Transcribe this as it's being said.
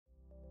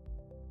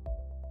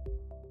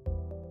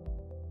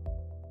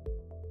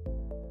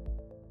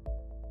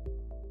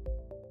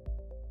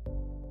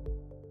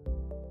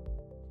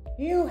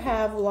You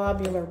have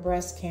lobular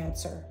breast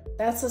cancer.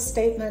 That's a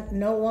statement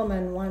no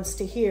woman wants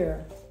to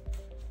hear.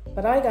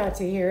 But I got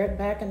to hear it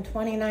back in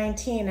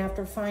 2019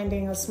 after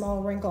finding a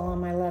small wrinkle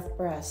on my left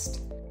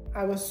breast.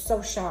 I was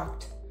so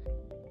shocked.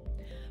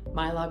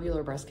 My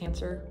lobular breast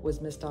cancer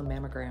was missed on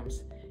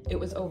mammograms. It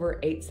was over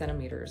 8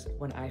 centimeters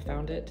when I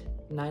found it,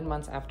 9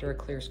 months after a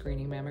clear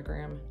screening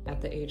mammogram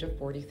at the age of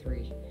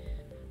 43.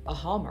 A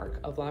hallmark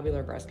of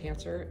lobular breast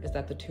cancer is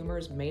that the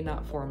tumors may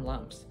not form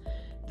lumps.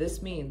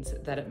 This means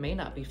that it may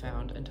not be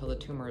found until the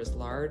tumor is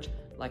large,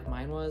 like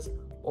mine was,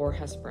 or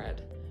has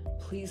spread.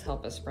 Please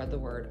help us spread the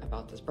word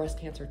about this breast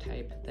cancer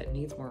type that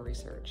needs more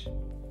research.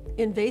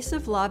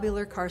 Invasive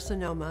lobular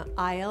carcinoma,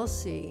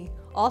 ILC,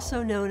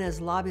 also known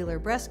as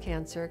lobular breast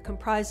cancer,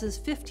 comprises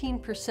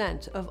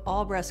 15% of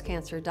all breast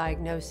cancer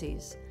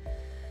diagnoses.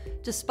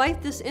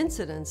 Despite this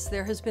incidence,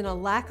 there has been a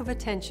lack of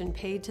attention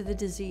paid to the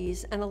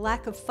disease and a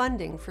lack of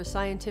funding for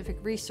scientific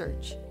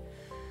research.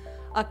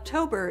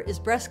 October is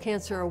Breast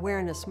Cancer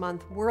Awareness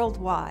Month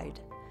worldwide.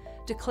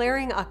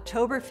 Declaring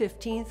October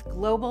 15th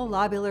Global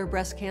Lobular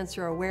Breast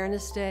Cancer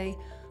Awareness Day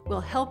will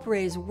help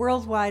raise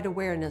worldwide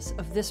awareness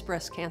of this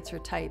breast cancer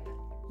type.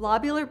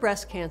 Lobular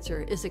breast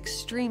cancer is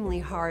extremely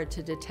hard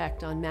to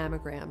detect on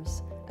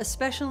mammograms,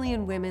 especially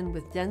in women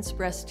with dense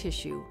breast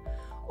tissue,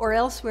 or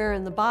elsewhere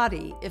in the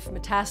body if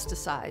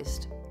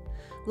metastasized.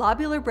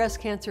 Lobular breast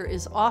cancer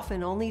is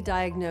often only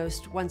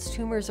diagnosed once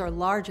tumors are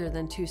larger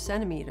than 2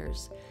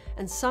 centimeters,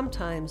 and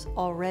sometimes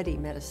already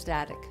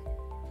metastatic.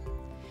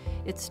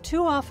 It's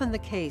too often the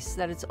case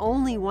that it's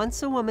only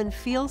once a woman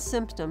feels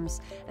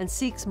symptoms and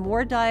seeks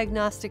more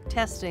diagnostic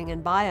testing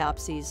and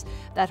biopsies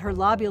that her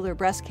lobular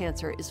breast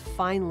cancer is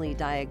finally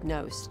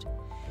diagnosed.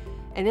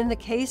 And in the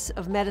case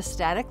of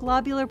metastatic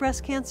lobular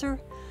breast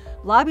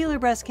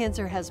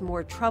cancer has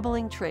more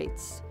troubling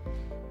traits.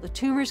 The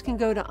tumors can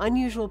go to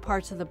unusual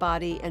parts of the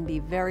body and be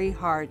very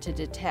hard to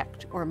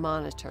detect or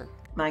monitor.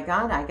 My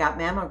God, I got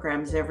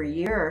mammograms every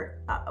year.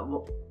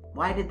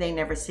 Why did they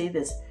never see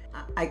this?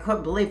 I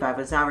couldn't believe I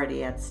was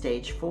already at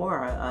stage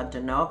 4, a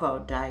de novo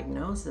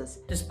diagnosis.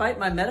 Despite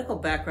my medical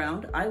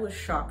background, I was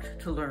shocked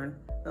to learn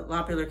that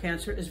lobular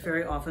cancer is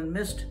very often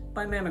missed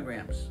by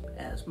mammograms,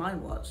 as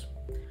mine was.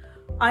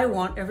 I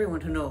want everyone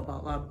to know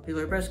about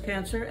lobular breast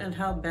cancer and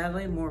how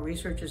badly more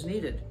research is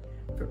needed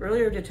for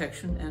earlier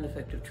detection and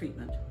effective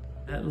treatment.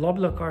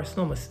 Lobular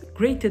carcinomas,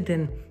 greater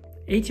than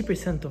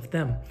 80% of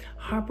them,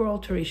 harbor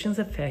alterations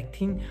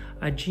affecting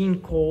a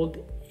gene called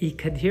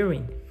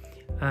ecadherin,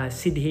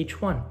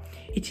 CDH1.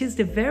 It is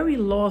the very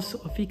loss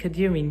of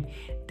ecadherin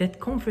that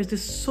confers the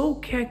so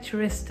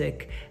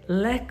characteristic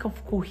lack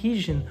of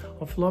cohesion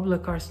of lobular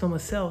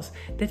carcinoma cells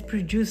that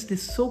produce the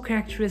so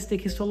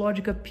characteristic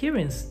histologic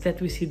appearance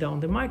that we see down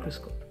the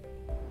microscope.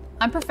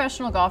 I'm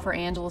professional golfer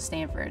Angela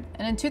Stanford,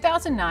 and in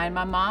 2009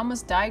 my mom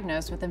was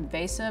diagnosed with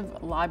invasive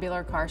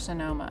lobular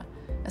carcinoma,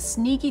 a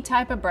sneaky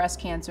type of breast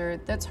cancer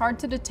that's hard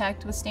to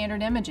detect with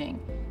standard imaging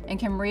and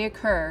can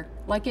reoccur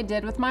like it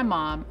did with my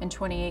mom in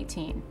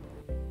 2018.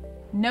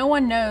 No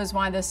one knows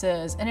why this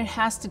is, and it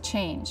has to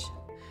change.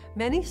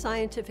 Many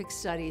scientific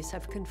studies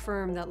have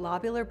confirmed that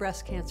lobular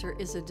breast cancer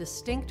is a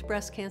distinct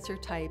breast cancer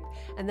type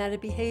and that it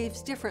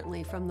behaves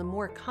differently from the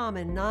more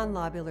common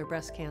non-lobular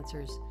breast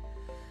cancers.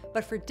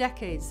 But for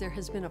decades, there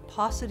has been a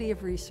paucity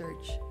of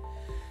research.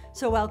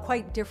 So while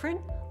quite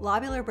different,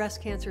 lobular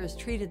breast cancer is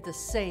treated the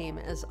same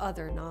as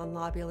other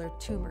non-lobular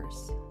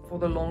tumors. For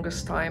the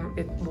longest time,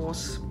 it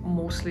was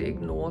mostly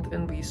ignored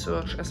in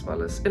research, as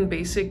well as in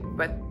basic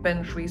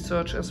bench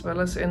research, as well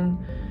as in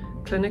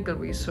clinical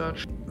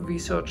research.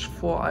 Research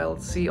for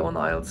ILC on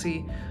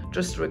ILC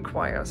just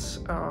requires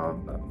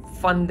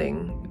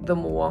funding. The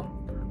more,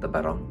 the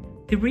better.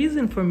 The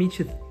reason for me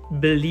to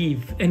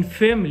believe, and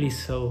firmly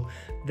so,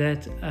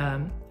 that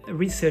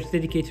research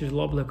dedicated to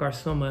lobular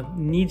carcinoma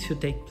needs to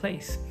take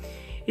place,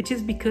 it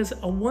is because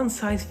a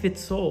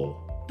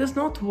one-size-fits-all does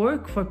not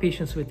work for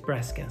patients with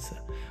breast cancer.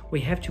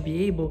 We have to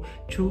be able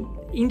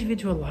to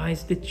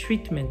individualize the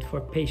treatment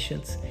for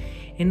patients.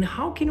 And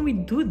how can we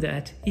do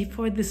that if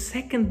for the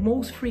second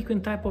most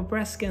frequent type of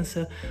breast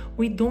cancer,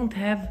 we don't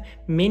have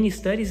many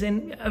studies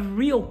and a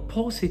real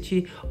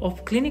paucity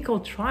of clinical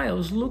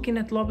trials looking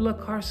at lobular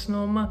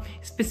carcinoma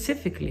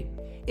specifically?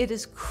 It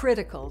is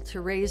critical to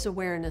raise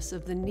awareness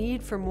of the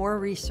need for more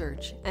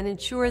research and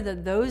ensure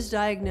that those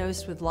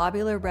diagnosed with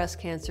lobular breast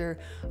cancer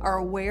are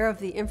aware of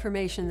the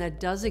information that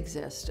does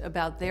exist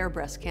about their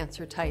breast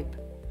cancer type.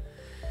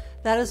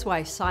 That is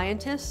why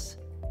scientists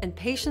and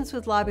patients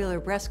with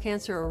lobular breast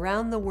cancer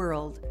around the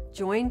world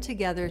join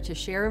together to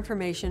share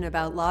information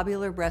about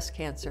lobular breast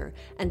cancer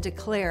and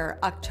declare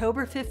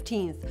October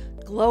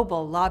 15th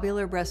Global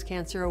Lobular Breast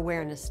Cancer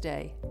Awareness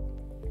Day.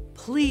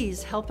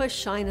 Please help us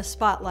shine a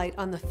spotlight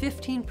on the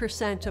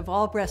 15% of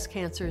all breast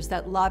cancers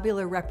that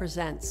lobular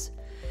represents.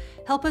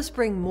 Help us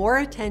bring more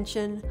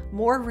attention,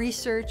 more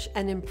research,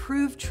 and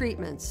improved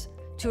treatments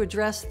to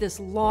address this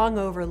long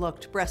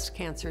overlooked breast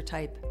cancer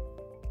type.